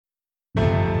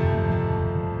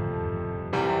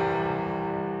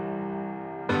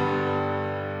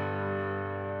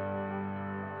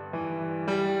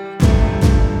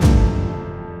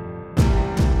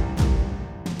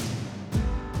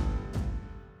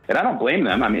And I don't blame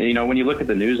them. I mean, you know, when you look at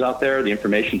the news out there, the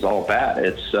information's all bad.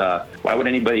 It's why would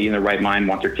anybody in their right mind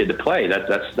want their kid to play?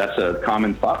 That's a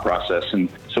common thought process. And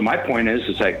so my point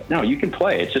is like, no, you can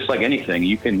play. It's just like anything.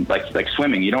 You can, like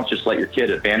swimming. You don't just let your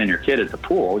kid abandon your kid at the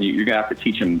pool. You're going to have to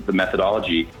teach them the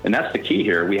methodology. And that's the key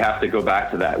here. We have to go back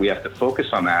to that. We have to focus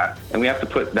on that. And we have to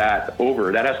put that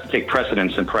over. That has to take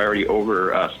precedence and priority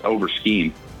over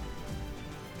scheme.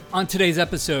 On today's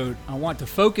episode, I want to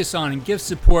focus on and give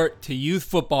support to youth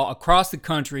football across the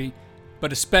country,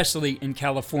 but especially in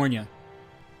California.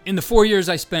 In the 4 years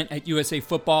I spent at USA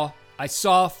Football, I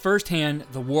saw firsthand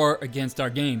the war against our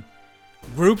game.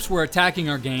 Groups were attacking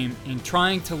our game and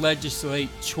trying to legislate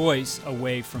choice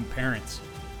away from parents.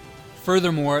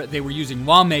 Furthermore, they were using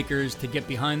lawmakers to get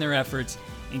behind their efforts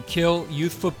and kill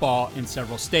youth football in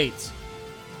several states.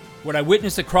 What I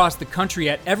witnessed across the country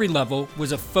at every level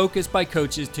was a focus by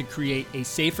coaches to create a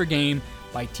safer game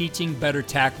by teaching better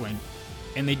tackling,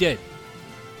 and they did.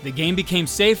 The game became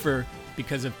safer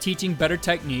because of teaching better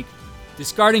technique,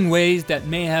 discarding ways that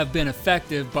may have been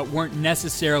effective but weren't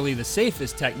necessarily the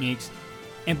safest techniques,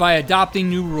 and by adopting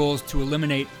new rules to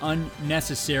eliminate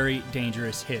unnecessary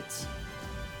dangerous hits.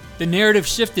 The narrative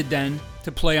shifted then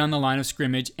to play on the line of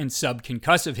scrimmage and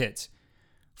subconcussive hits.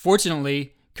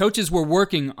 Fortunately, coaches were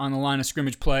working on the line of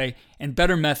scrimmage play and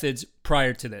better methods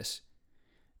prior to this.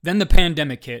 Then the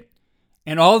pandemic hit,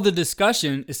 and all of the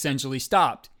discussion essentially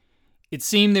stopped. It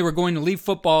seemed they were going to leave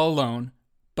football alone,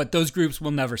 but those groups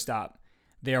will never stop.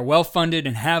 They are well-funded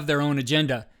and have their own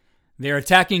agenda. They are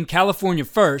attacking California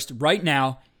first, right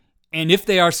now, and if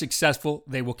they are successful,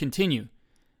 they will continue.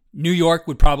 New York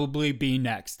would probably be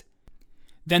next.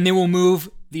 Then they will move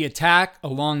the attack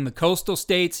along the coastal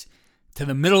states to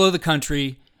the middle of the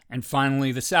country, and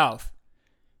finally the South.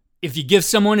 If you give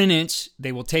someone an inch,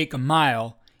 they will take a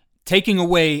mile. Taking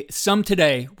away some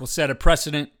today will set a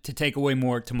precedent to take away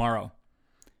more tomorrow.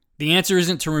 The answer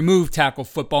isn't to remove tackle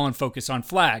football and focus on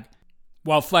flag.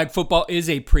 While flag football is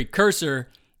a precursor,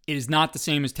 it is not the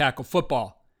same as tackle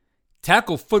football.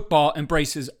 Tackle football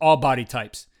embraces all body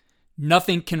types.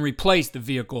 Nothing can replace the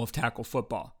vehicle of tackle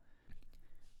football.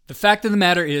 The fact of the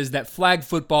matter is that flag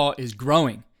football is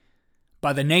growing.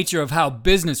 By the nature of how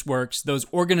business works,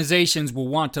 those organizations will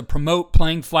want to promote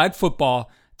playing flag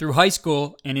football through high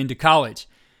school and into college.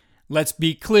 Let's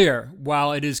be clear,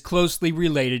 while it is closely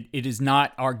related, it is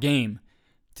not our game.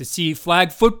 To see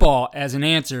flag football as an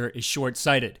answer is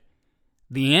short-sighted.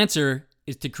 The answer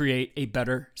is to create a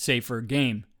better, safer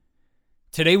game.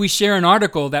 Today we share an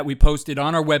article that we posted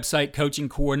on our website,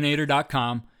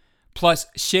 coachingcoordinator.com, plus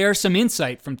share some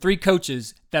insight from 3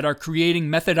 coaches that are creating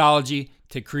methodology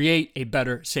to create a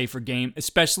better, safer game,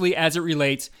 especially as it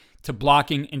relates to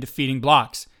blocking and defeating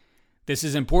blocks. This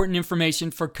is important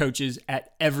information for coaches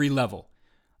at every level.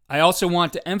 I also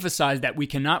want to emphasize that we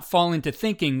cannot fall into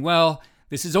thinking, well,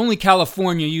 this is only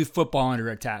California youth football under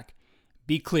attack.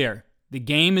 Be clear, the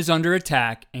game is under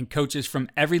attack, and coaches from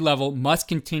every level must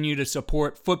continue to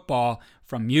support football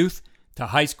from youth to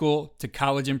high school to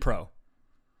college and pro.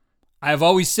 I have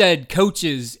always said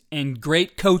coaches and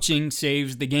great coaching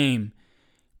saves the game.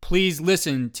 Please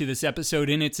listen to this episode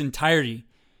in its entirety.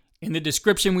 In the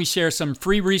description, we share some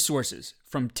free resources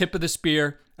from Tip of the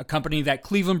Spear, a company that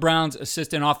Cleveland Browns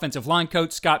assistant offensive line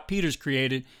coach Scott Peters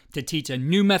created to teach a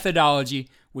new methodology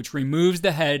which removes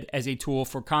the head as a tool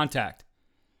for contact.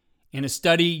 In a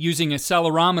study using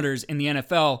accelerometers in the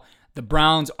NFL, the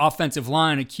Browns' offensive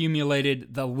line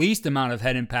accumulated the least amount of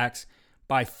head impacts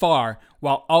by far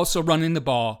while also running the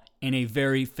ball in a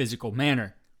very physical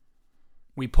manner.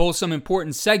 We pull some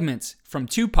important segments from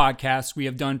 2 podcasts we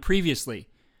have done previously.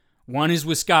 One is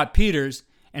with Scott Peters,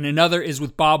 and another is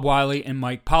with Bob Wiley and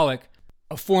Mike Pollock,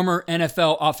 a former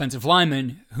NFL offensive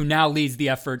lineman who now leads the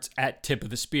efforts at Tip of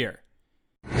the Spear.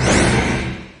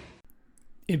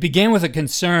 It began with a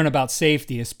concern about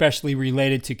safety, especially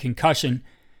related to concussion.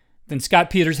 Then Scott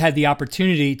Peters had the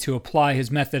opportunity to apply his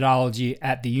methodology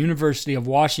at the University of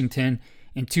Washington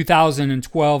in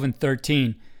 2012 and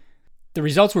 13. The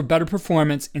results were better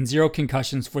performance and 0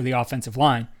 concussions for the offensive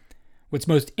line. What's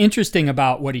most interesting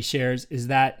about what he shares is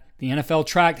that the NFL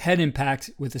tracked head impacts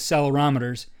with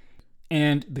accelerometers,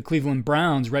 and the Cleveland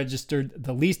Browns registered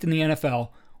the least in the NFL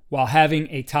while having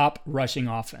a top rushing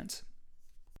offense.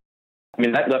 I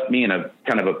mean, that left me in a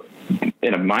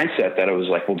mindset that I was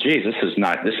like, well, geez, this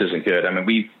isn't good. I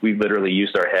mean, we literally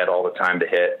used our head all the time to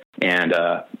hit. And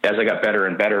as I got better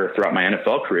and better throughout my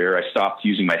NFL career, I stopped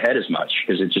using my head as much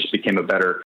because it just became a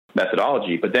better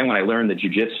methodology. But then when I learned the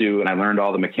jiu-jitsu and I learned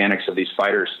all the mechanics of these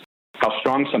fighters, how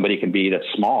strong somebody can be that's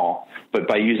small, but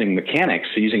by using mechanics,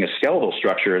 using a skeletal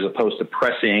structure as opposed to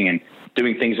pressing and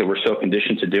doing things that we're so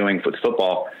conditioned to doing with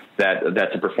football that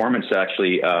the performance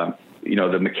actually,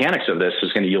 the mechanics of this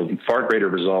is going to yield far greater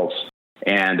results.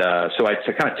 And so I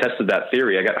kind of tested that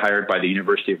theory. I got hired by the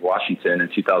University of Washington in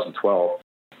 2012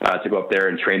 to go up there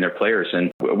and train their players.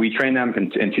 And we trained them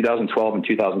in 2012 and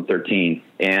 2013,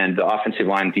 and the offensive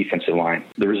line, defensive line.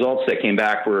 The results that came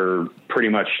back were pretty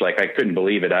much like, I couldn't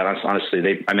believe it. Honestly,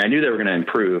 I knew they were going to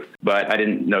improve, but I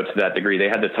didn't know to that degree. They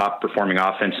had the top performing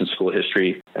offense in school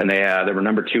history, and they were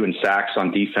number 2 in sacks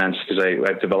on defense, because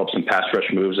I've developed some pass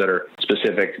rush moves that are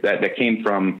specific, that came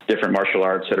from different martial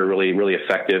arts that are really, really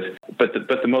effective. But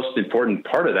the most important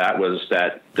part of that was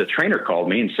that the trainer called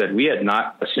me and said, we had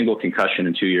not a single concussion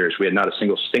in 2 years. We had not a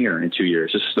single stinger in 2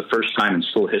 years. This is the first time in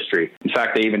school history. In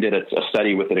fact, they even did a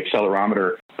study with an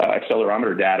accelerometer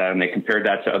data, and they compared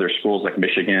that to other schools like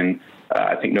Michigan.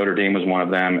 I think Notre Dame was one of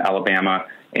them, Alabama,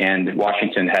 and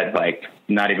Washington had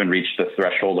not even reached the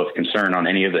threshold of concern on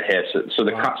any of the hits. So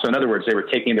in other words, they were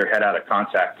taking their head out of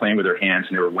contact, playing with their hands,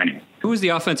 and they were winning. Who was the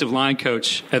offensive line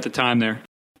coach at the time there?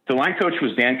 The line coach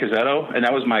was Dan Cazzetto, and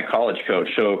that was my college coach.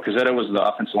 So Cazzetto was the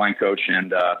offensive line coach,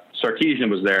 and Sarkisian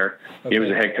was there. Okay. He was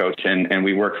a head coach, and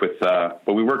we worked with,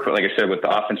 like I said, with the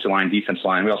offensive line, defense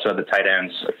line. We also had the tight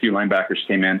ends. A few linebackers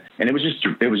came in, and it was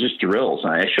just drills.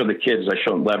 I showed the kids. I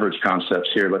showed leverage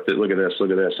concepts here. Look at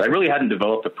this. I really hadn't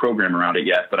developed a program around it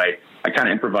yet, but I kind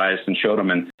of improvised and showed them,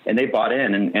 and they bought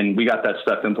in, and we got that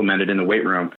stuff implemented in the weight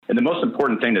room. And the most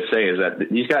important thing to say is that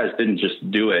these guys didn't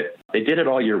just do it. They did it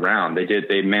all year round.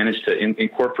 They managed to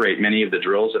incorporate many of the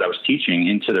drills that I was teaching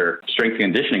into their strength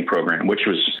and conditioning program, which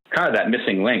was kind of that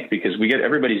missing link, because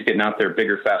everybody's getting out there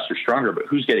bigger, faster, stronger, but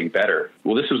who's getting better?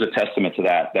 Well, this was a testament to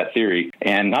that theory.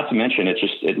 And not to mention, it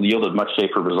yielded much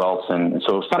safer results. And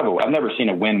so it's kind of I've never seen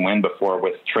a win-win before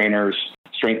with trainers,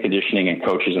 strength conditioning, and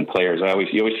coaches and players.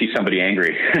 You always see somebody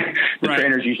angry. The right.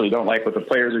 Trainers usually don't like what the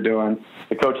players are doing.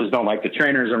 The coaches don't like the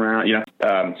trainers around,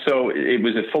 So it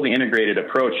was a fully integrated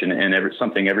approach, and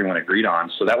something everyone agreed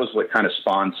on. So that was what kind of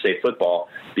spawned Safe Football,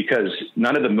 because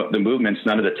none of the movements,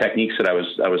 none of the techniques that I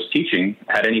was teaching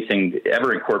had anything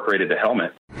ever incorporated the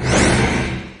helmet.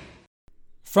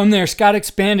 From there, Scott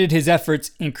expanded his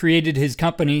efforts and created his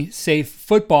company, Safe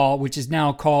Football, which is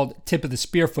now called Tip of the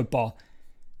Spear Football.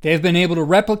 They have been able to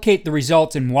replicate the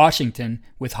results in Washington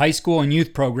with high school and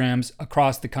youth programs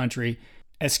across the country,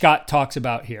 as Scott talks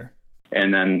about here.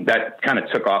 And then that kind of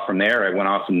took off from there. I went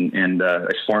off and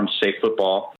I formed Safe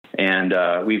Football. And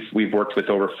we've worked with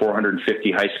over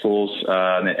 450 high schools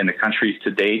in the country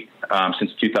to date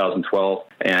since 2012,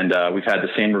 and we've had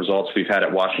the same results we've had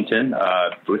at Washington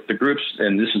with the groups.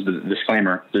 And this is the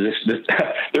disclaimer.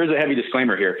 There's a heavy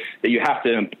disclaimer here that you have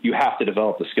to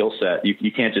develop the skill set.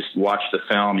 You can't just watch the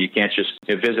film. You can't just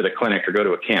visit a clinic or go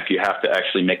to a camp. You have to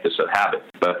actually make this a habit.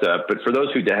 But for those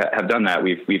who have done that,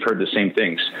 we've heard the same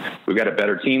things. We've got a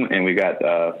better team, and we've got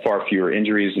far fewer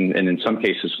injuries, and in some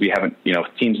cases we haven't.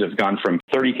 Teams have gone from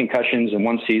 30 concussions in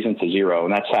one season to 0.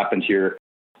 And that's happened here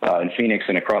in Phoenix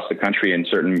and across the country in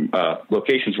certain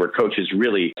locations where coaches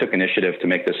really took initiative to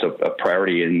make this a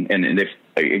priority. And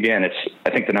again, I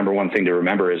think the number one thing to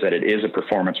remember is that it is a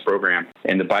performance program,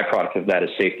 and the byproduct of that is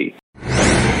safety.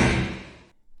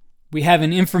 We have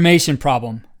an information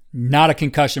problem, not a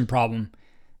concussion problem,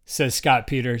 says Scott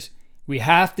Peters. We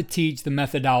have to teach the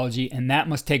methodology, and that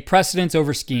must take precedence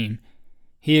over scheme.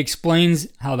 He explains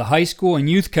how the high school and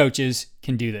youth coaches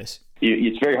can do this.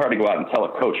 It's very hard to go out and tell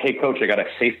a coach, hey, coach, I got a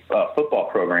safe football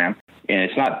program, and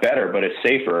it's not better, but it's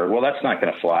safer. Well, that's not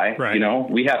going to fly. Right.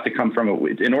 We have to come from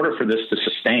in order for this to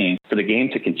sustain, for the game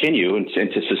to continue and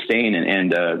to sustain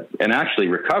and actually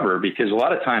recover, because a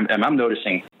lot of time, and I'm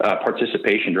noticing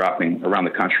participation dropping around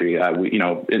the country.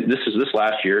 This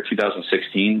last year,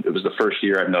 2016, it was the first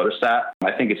year I've noticed that.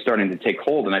 I think it's starting to take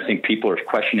hold, and I think people are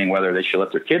questioning whether they should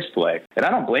let their kids play. And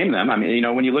I don't blame them. I mean,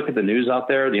 when you look at the news out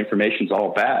there, the information's all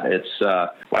bad. It's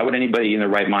why would anybody in their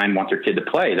right mind want their kid to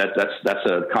play? That's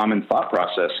a common thought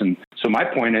process. And so my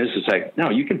point is like, no,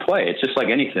 you can play. It's just like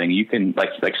anything. You can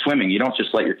like swimming. You don't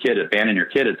just let your kid abandon your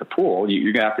kid at the pool.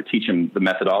 You're going to have to teach them the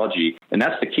methodology. And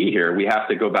that's the key here. We have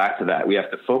to go back to that. We have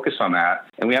to focus on that,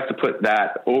 and we have to put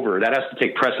that has to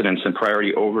take precedence and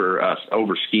priority over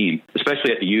scheme,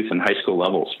 especially at the youth and high school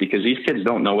levels, because these kids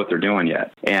don't know what they're doing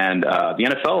yet. And the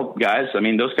NFL guys,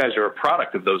 those guys are a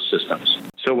product of those systems.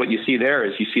 So what you see there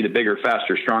is you see the bigger,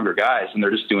 faster, stronger guys, and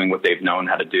they're just doing what they've known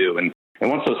how to do. And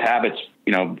once those habits,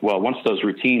 once those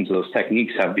routines, those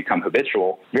techniques have become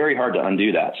habitual, very hard to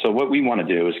undo that. So what we want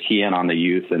to do is key in on the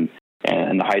youth and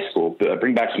the high school,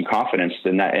 bring back some confidence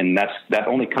in that, and that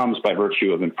only comes by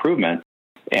virtue of improvement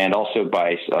and also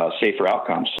by safer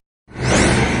outcomes.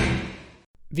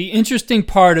 The interesting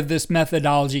part of this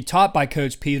methodology taught by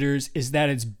Coach Peters is that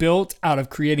it's built out of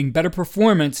creating better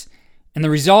performance, and the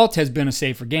result has been a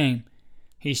safer game.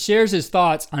 He shares his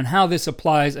thoughts on how this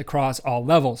applies across all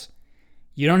levels.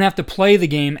 You don't have to play the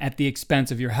game at the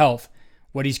expense of your health.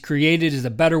 What he's created is a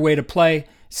better way to play.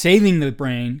 Saving the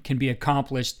brain can be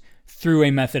accomplished through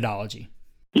a methodology.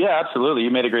 Yeah, absolutely.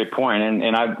 You made a great point.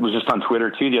 And I was just on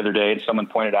Twitter, too, the other day, and someone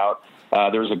pointed out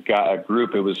there was a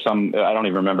group. It was I don't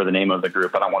even remember the name of the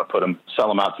group. I don't want to sell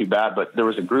them out too bad. But there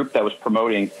was a group that was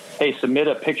promoting, hey, submit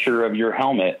a picture of your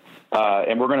helmet.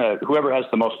 And whoever has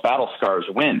the most battle scars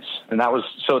wins. And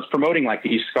so it's promoting like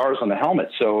these scars on the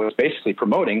helmet. So it's basically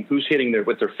promoting who's hitting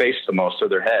with their face the most or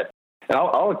their head. And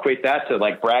I'll equate that to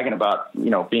like bragging about,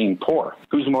 being poor.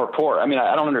 Who's more poor? I mean,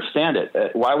 I don't understand it.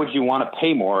 Why would you want to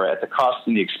pay more at the cost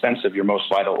and the expense of your most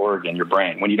vital organ, your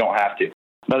brain, when you don't have to?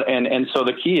 And so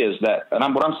the key is that,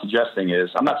 what I'm suggesting is,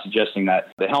 I'm not suggesting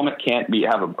that the helmet can't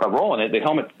have a role in it. The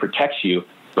helmet protects you.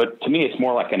 But to me, it's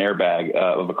more like an airbag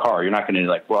of a car. You're not going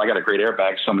to I got a great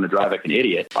airbag, so I'm going to drive like an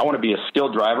idiot. I want to be a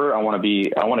skilled driver. I want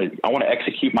to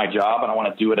execute my job, and I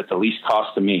want to do it at the least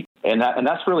cost to me. And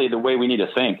that's really the way we need to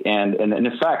think. And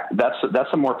in fact, that's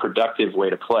a more productive way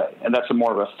to play, and that's a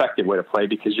more effective way to play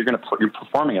because you're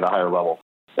performing at a higher level.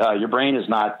 Your brain is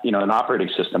not, an operating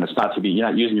system. It's not you're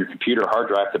not using your computer hard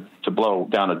drive to blow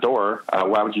down a door.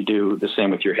 Why would you do the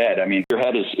same with your head? I mean, your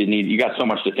head you got so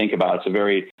much to think about.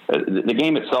 It's the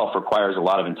game itself requires a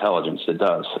lot of intelligence. It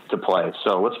does to play.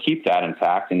 So let's keep that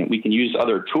intact, and we can use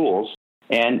other tools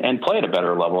and play at a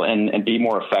better level and be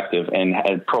more effective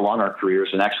and prolong our careers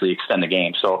and actually extend the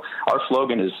game. So our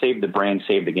slogan is save the brain,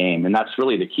 save the game. And that's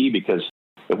really the key because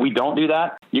if we don't do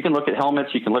that, you can look at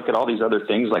helmets, you can look at all these other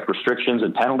things like restrictions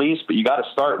and penalties, but you got to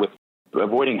start with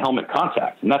avoiding helmet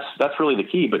contact. And that's really the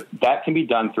key, but that can be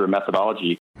done through a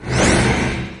methodology.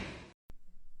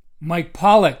 Mike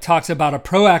Pollock talks about a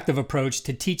proactive approach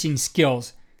to teaching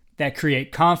skills that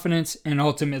create confidence and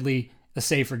ultimately a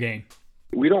safer game.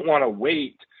 We don't want to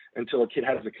wait until a kid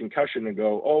has a concussion and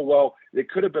go, oh, well, it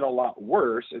could have been a lot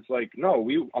worse. It's like, no,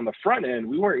 on the front end,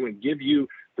 we weren't going to give you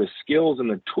the skills and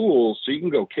the tools so you can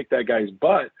go kick that guy's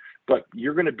butt, but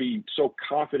you're going to be so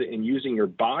confident in using your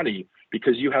body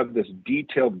because you have this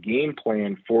detailed game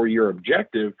plan for your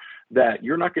objective that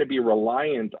you're not going to be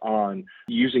reliant on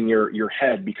using your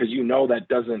head because that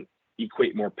doesn't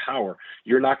equate more power.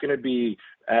 You're not going to be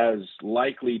as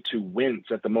likely to wince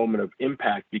at the moment of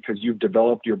impact because you've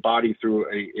developed your body through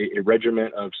a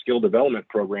regiment of skill development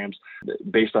programs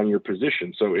based on your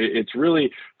position. So it's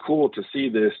really cool to see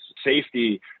this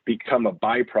safety become a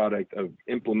byproduct of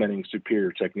implementing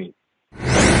superior technique.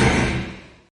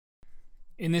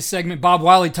 In this segment, Bob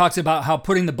Wiley talks about how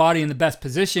putting the body in the best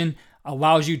position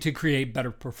allows you to create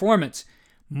better performance.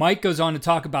 Mike goes on to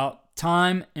talk about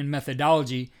time and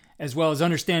methodology, as well as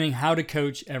understanding how to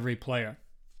coach every player.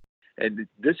 And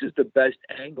this is the best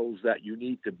angles that you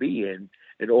need to be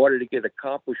in order to get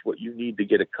accomplished what you need to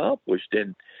get accomplished.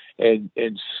 And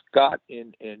Scott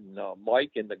and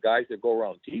Mike and the guys that go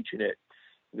around teaching it,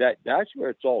 that's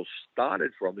where it's all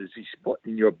started from, is he's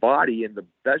putting your body in the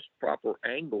best proper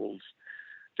angles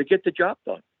to get the job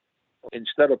done.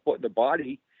 Instead of putting the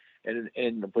body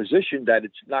in a position that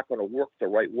it's not going to work the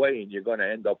right way and you're going to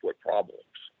end up with problems.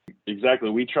 Exactly.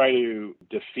 We try to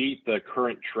defeat the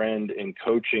current trend in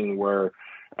coaching where,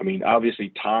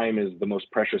 obviously time is the most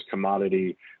precious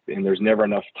commodity and there's never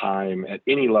enough time at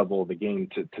any level of the game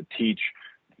to teach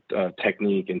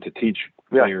technique and to teach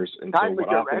players. And so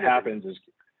what often happens is,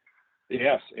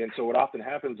 what often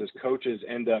happens is coaches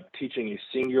end up teaching a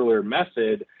singular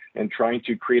method and trying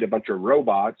to create a bunch of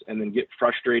robots and then get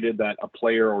frustrated that a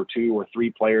player or two or three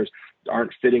players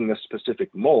aren't fitting the specific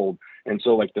mold. And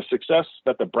so like the success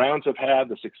that the Browns have had,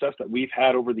 the success that we've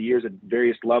had over the years at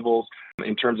various levels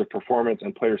in terms of performance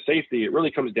and player safety, it really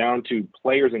comes down to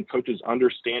players and coaches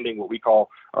understanding what we call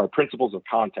our principles of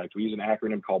contact. We use an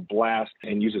acronym called BLAST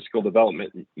and use a skill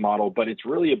development model, but it's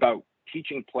really about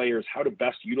teaching players how to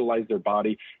best utilize their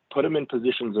body, put them in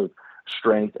positions of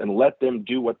strength and let them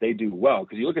do what they do well.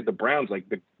 Because you look at the Browns, like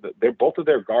they're both of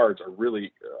their guards are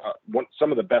really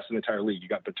some of the best in the entire league. You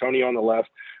got Bitonio on the left,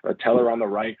 Teller on the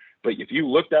right. But if you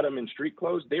looked at them in street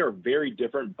clothes, they are very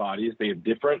different bodies. They have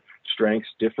different strengths,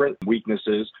 different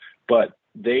weaknesses, but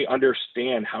they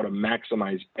understand how to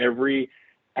maximize every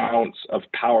ounce of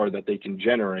power that they can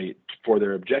generate for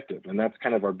their objective. And that's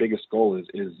kind of our biggest goal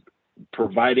is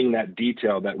providing that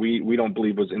detail that we don't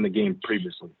believe was in the game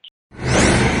previously.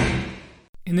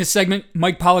 In this segment,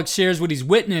 Mike Pollock shares what he's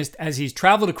witnessed as he's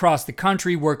traveled across the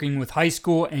country working with high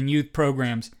school and youth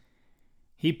programs.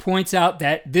 He points out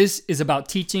that this is about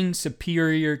teaching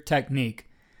superior technique.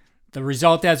 The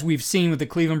result, as we've seen with the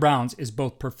Cleveland Browns, is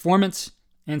both performance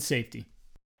and safety.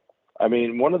 I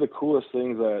mean, one of the coolest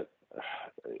things that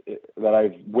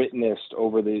I've witnessed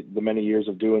over the many years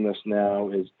of doing this now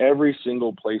is every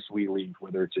single place we leave,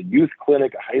 whether it's a youth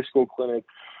clinic, a high school clinic,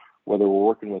 whether we're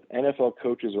working with NFL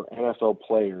coaches or NFL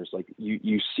players, like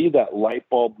you see that light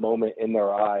bulb moment in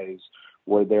their eyes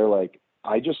where they're like,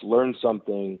 I just learned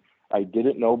something I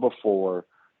didn't know before.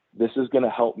 This is going to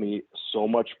help me so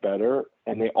much better.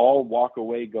 And they all walk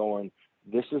away going,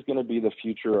 this is going to be the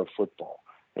future of football.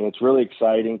 And it's really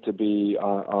exciting to be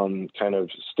on kind of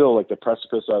still like the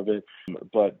precipice of it,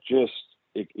 but just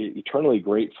eternally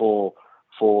grateful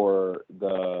for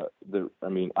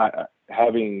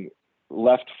having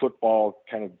left football,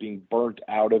 kind of being burnt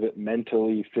out of it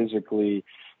mentally, physically,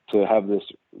 to have this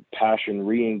passion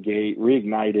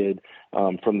reignited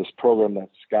from this program that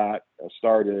Scott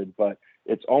started. But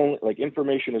it's only like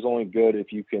information is only good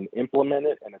if you can implement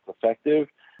it and it's effective.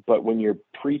 But when you're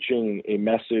preaching a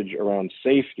message around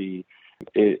safety,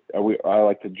 I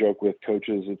like to joke with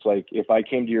coaches. It's like if I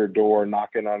came to your door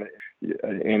knocking on it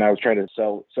and I was trying to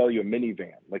sell you a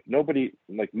minivan, like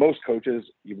most coaches,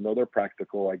 even though they're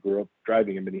practical, I grew up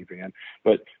driving a minivan,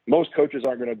 but most coaches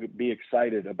aren't going to be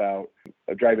excited about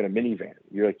driving a minivan.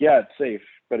 You're like, yeah, it's safe.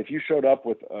 But if you showed up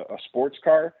with a sports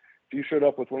car, if you showed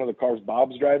up with one of the cars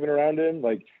Bob's driving around in,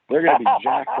 like they're going to be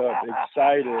jacked up,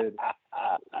 excited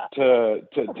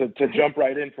to jump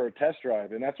right in for a test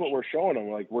drive. And that's what we're showing them.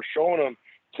 Like we're showing them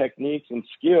techniques and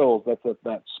skills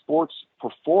that sports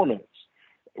performance.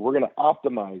 We're going to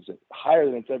optimize it higher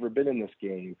than it's ever been in this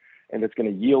game. And it's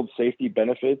going to yield safety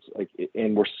benefits.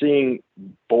 And we're seeing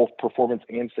both performance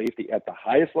and safety at the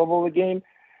highest level of the game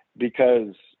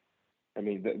because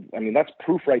that's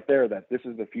proof right there that this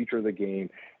is the future of the game,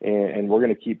 and we're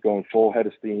going to keep going full head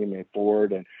of steam and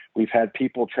forward. And we've had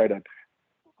people try to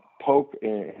poke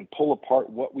and pull apart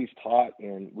what we've taught,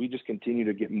 and we just continue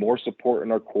to get more support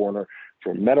in our corner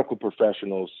from medical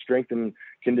professionals, strength and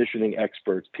conditioning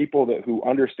experts, people who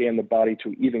understand the body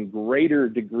to even greater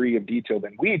degree of detail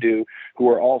than we do, who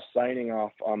are all signing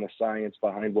off on the science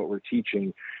behind what we're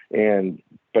teaching.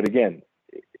 But again,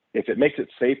 if it makes it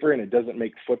safer and it doesn't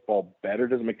make football better,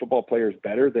 doesn't make football players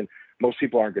better, then most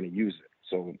people aren't going to use it.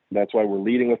 So that's why we're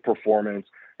leading with performance,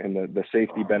 and the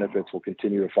safety benefits will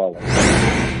continue to follow.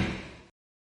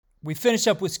 We finish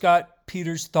up with Scott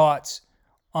Peters' thoughts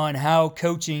on how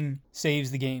coaching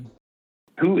saves the game.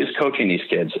 Who is coaching these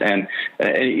kids? And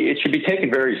it should be taken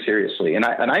very seriously. And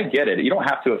I get it. You don't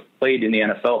have to have played in the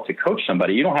NFL to coach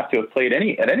somebody. You don't have to have played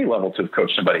at any level to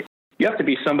coach somebody. You have to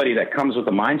be somebody that comes with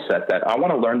a mindset that I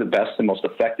want to learn the best and most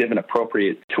effective and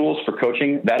appropriate tools for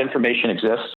coaching. That information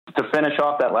exists. To finish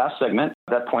off that last segment,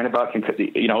 that point about,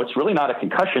 it's really not a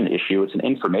concussion issue. It's an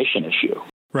information issue.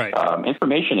 Right.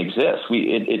 Information exists.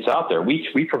 It's out there.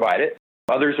 We provide it.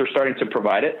 Others are starting to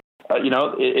provide it.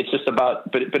 It's just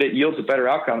about, but it yields a better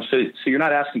outcome. So you're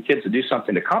not asking kids to do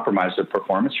something to compromise their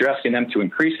performance. You're asking them to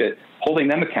increase it, holding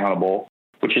them accountable,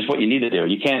 which is what you need to do.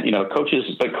 You can't, coaches,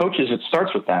 it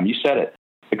starts with them. You said it.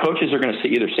 The coaches are going to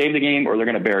either save the game or they're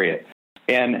going to bury it.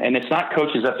 And it's not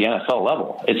coaches at the NFL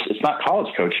level. It's not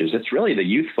college coaches. It's really the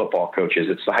youth football coaches.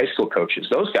 It's the high school coaches.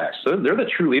 Those guys, they're the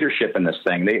true leadership in this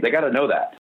thing. They got to know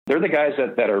that. They're the guys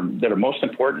that are most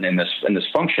important in this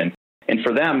function. And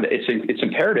for them, it's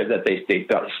imperative that they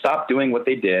stop doing what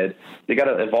they did. They got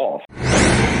to evolve.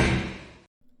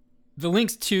 The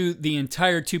links to the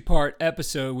entire 2-part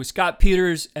episode with Scott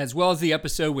Peters, as well as the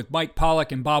episode with Mike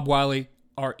Pollock and Bob Wiley,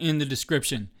 are in the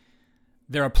description.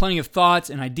 There are plenty of thoughts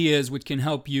and ideas which can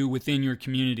help you within your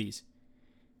communities.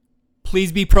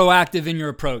 Please be proactive in your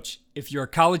approach. If you're a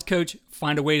college coach,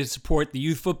 find a way to support the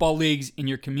youth football leagues in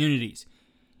your communities.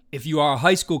 If you are a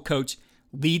high school coach,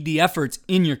 lead the efforts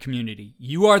in your community.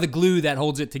 You are the glue that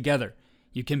holds it together.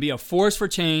 You can be a force for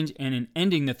change and in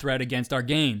ending the threat against our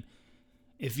game.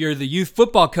 If you're the youth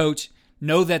football coach,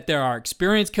 know that there are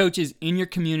experienced coaches in your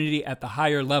community at the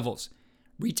higher levels.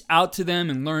 Reach out to them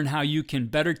and learn how you can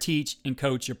better teach and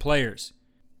coach your players.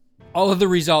 All of the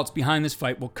results behind this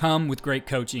fight will come with great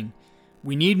coaching.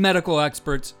 We need medical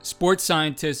experts, sports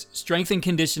scientists, strength and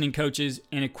conditioning coaches,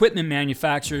 and equipment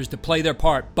manufacturers to play their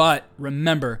part. But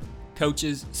remember,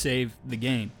 coaches save the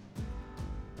game.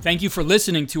 Thank you for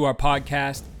listening to our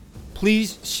podcast.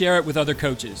 Please share it with other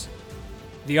coaches.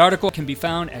 The article can be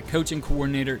found at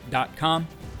coachingcoordinator.com.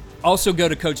 Also go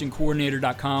to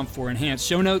coachingcoordinator.com for enhanced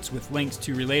show notes with links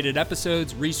to related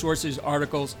episodes, resources,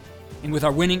 articles, and with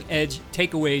our winning edge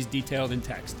takeaways detailed in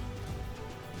text.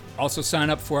 Also sign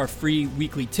up for our free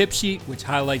weekly tip sheet, which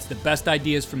highlights the best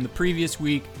ideas from the previous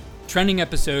week, trending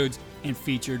episodes, and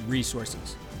featured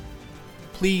resources.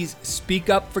 please speak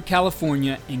up for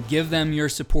California and give them your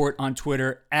support on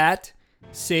Twitter at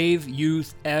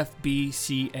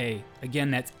SaveYouthFBCA.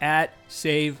 Again, that's at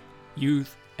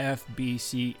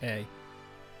SaveYouthFBCA.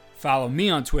 Follow me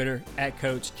on Twitter at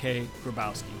Coach K.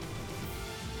 Grabowski.